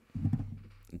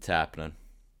 It's happening.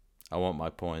 I want my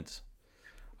points.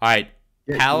 All right.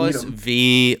 Yeah, you need Palace him.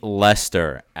 v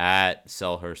Leicester at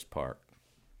Selhurst Park.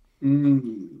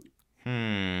 Mm.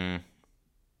 Hmm.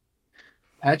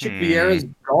 Patrick Hmm. Vieira's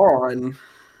gone.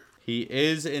 He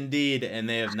is indeed, and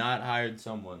they have not hired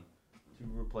someone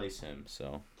to replace him.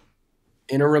 So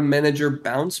Interim manager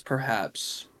bounce,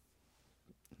 perhaps.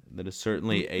 that is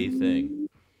certainly a thing.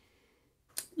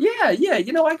 Yeah, yeah.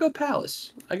 I go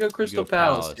Palace. I go You go Crystal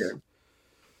Palace Palace. here.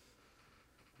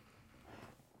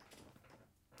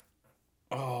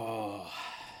 Oh,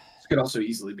 This could also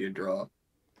easily be a draw.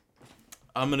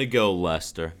 I'm gonna go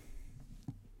Leicester.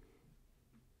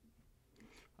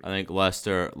 I think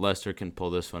Leicester can pull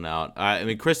this one out. I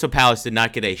mean, Crystal Palace did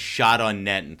not get a shot on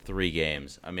net in 3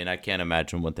 games. I mean, I can't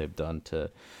imagine what they've done to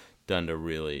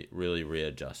really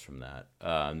readjust from that.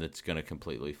 That's gonna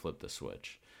completely flip the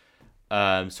switch.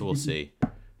 So we'll see.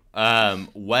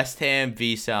 West Ham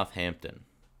v Southampton.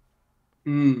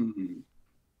 Hmm.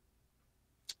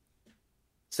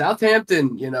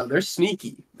 Southampton, they're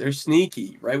sneaky. They're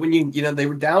sneaky. Right when they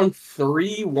were down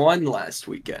 3-1 last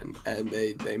weekend, and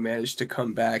they managed to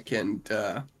come back and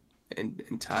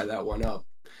tie that one up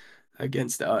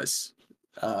against us.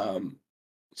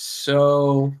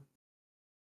 So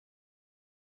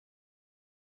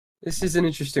this is an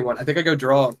interesting one. I think I go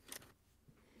draw.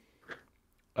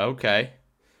 Okay.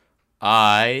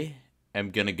 I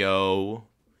am gonna go.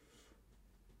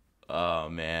 Oh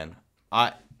man.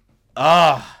 I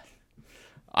ah.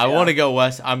 I want Yeah. to go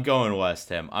West. I'm going West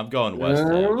Ham. I'm going West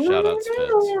Ham. Shout out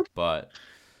Spits.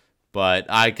 But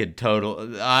I could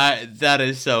that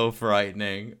is so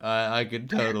frightening. I could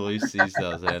totally see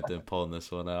Southampton pulling this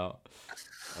one out.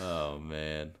 Oh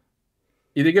man.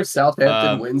 You think if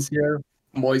Southampton Um wins here,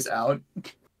 Moyes out?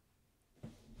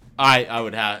 I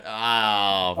would have.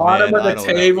 Oh Bottom man, of I the don't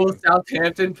know. table,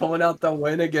 Southampton pulling out the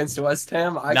win against West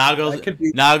Ham. I could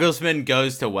be Nagelsmann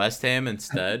goes to West Ham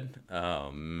instead.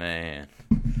 Oh man,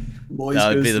 Moyes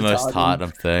that would be goes the to most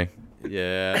Tottenham. Tottenham thing.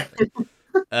 Yeah.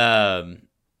 Um.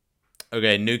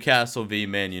 Okay, Newcastle v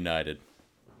Man United.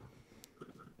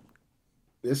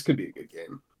 This could be a good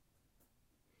game.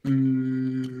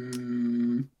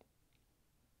 Mm,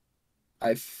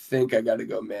 I think I got to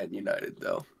go Man United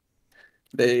though.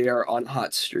 They are on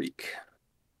hot streak.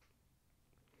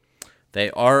 They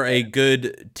are a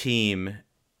good team,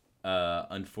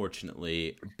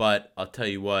 unfortunately, but I'll tell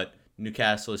you what,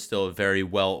 Newcastle is still a very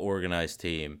well organized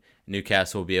team.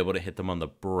 Newcastle will be able to hit them on the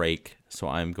break, so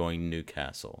I'm going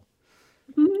Newcastle.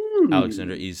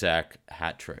 Alexander Hmm. Isak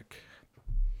hat trick.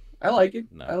 I like it.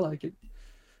 No. I like it.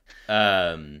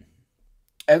 Um.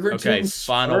 Okay, Everton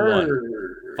final one.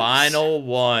 Spurs. Final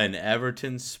one.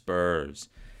 Everton Spurs.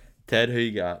 Ted, who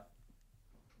you got?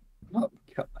 Oh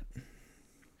God,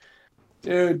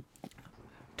 dude.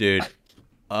 Dude.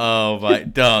 Oh my,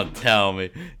 don't tell me.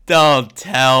 Don't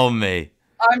tell me.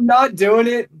 I'm not doing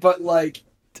it, but like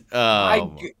I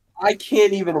Oh, I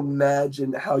can't even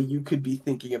imagine how you could be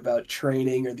thinking about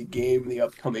training or the game the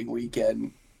upcoming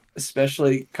weekend,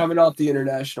 especially coming off the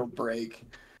international break.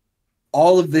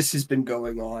 All of this has been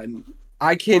going on.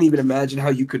 I can't even imagine how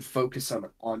you could focus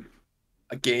on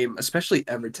a game, especially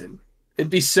Everton. It'd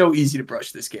be so easy to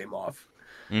brush this game off.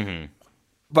 mm-hmm.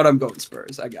 But I'm going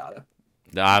Spurs. I gotta.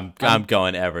 I'm I'm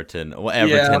going Everton. Well,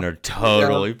 yeah, Everton are yeah.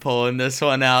 totally pulling this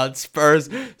one out. Spurs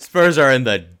are in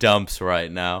the dumps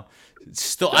right now.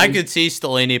 Still, I Dyche, could see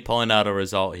Stellini pulling out a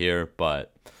result here,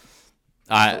 but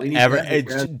Stellini's magic,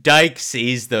 man. Dyke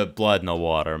sees the blood in the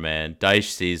water, man. Dyche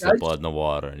sees the Dyche, blood in the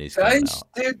water, and he's coming Dyche, out.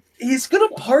 dude, he's gonna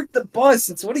park the bus.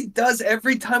 It's what he does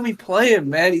every time we play him,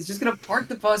 man. He's just gonna park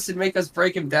the bus and make us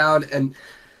break him down, and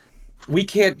we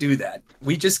can't do that.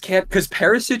 We just can't because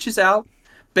Perisic is out.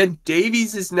 Ben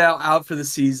Davies is now out for the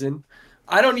season.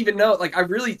 I don't even know. Like, I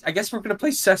guess we're gonna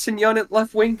play Sessegnon at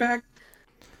left wing back.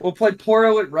 We'll play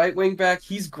Poro at right wing back.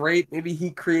 He's great. Maybe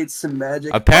he creates some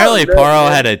magic. I Apparently, don't know, Poro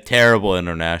man. had a terrible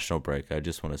international break. I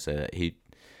just want to say that he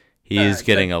is That's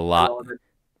getting a lot. irrelevant.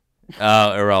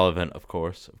 Irrelevant, of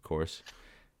course, of course.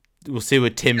 We'll see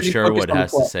what Tim He's focused Sherwood on the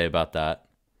has to club. say about that.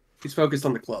 He's focused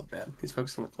on the club, man. He's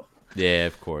focused on the club. Yeah,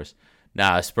 of course.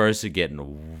 Nah, Spurs are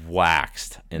getting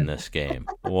waxed in this game,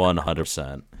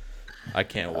 100%. I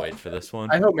can't wait for this one.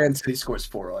 I hope Man City scores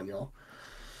 4 on y'all.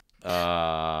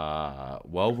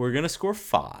 Well, we're gonna score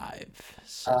 5. Uh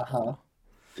So, huh.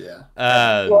 Yeah.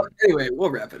 Well, um, anyway, we'll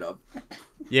wrap it up.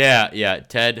 yeah.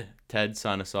 Ted,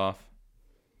 sign us off.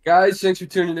 Guys, thanks for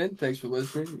tuning in. Thanks for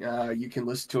listening. You can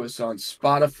listen to us on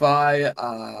Spotify.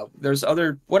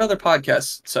 What other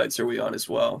podcast sites are we on as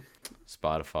well?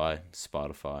 Spotify.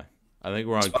 I think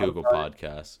we're on Google Spotify,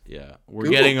 Podcasts. Yeah, we're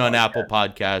Google getting on Apple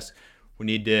Podcast. Podcasts. We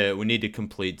need to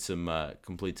complete some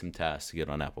tasks to get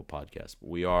on Apple Podcasts. But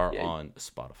we are Yeah, on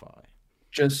Spotify.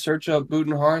 just search up Boot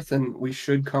and Hearth and we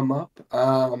should come up.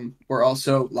 We're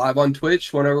also live on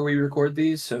Twitch whenever we record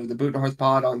these. So the Boot and Hearth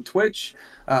Pod on Twitch.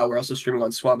 We're also streaming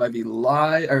on Swab IV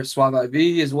Live or Swab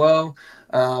IV as well.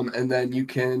 And then you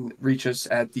can reach us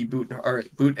at the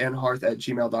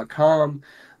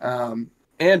bootandhearth@gmail.com.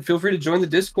 And feel free to join the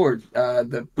Discord,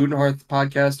 the Boot and Hearth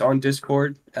podcast on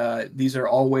Discord. These are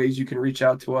all ways you can reach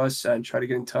out to us and try to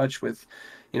get in touch with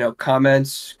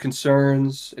comments,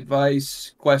 concerns,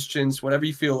 advice, questions, whatever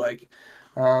you feel like.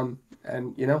 And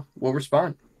we'll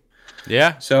respond.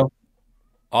 Yeah, So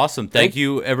awesome. Thank thank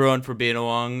you. you everyone for being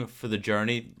along for the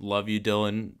journey. Love you,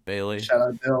 Dylan Bailey. Shout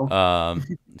out Bill.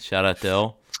 Shout out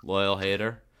Dill, loyal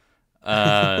hater.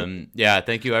 Yeah,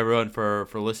 thank you everyone for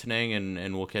listening,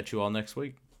 and we'll catch you all next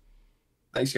week.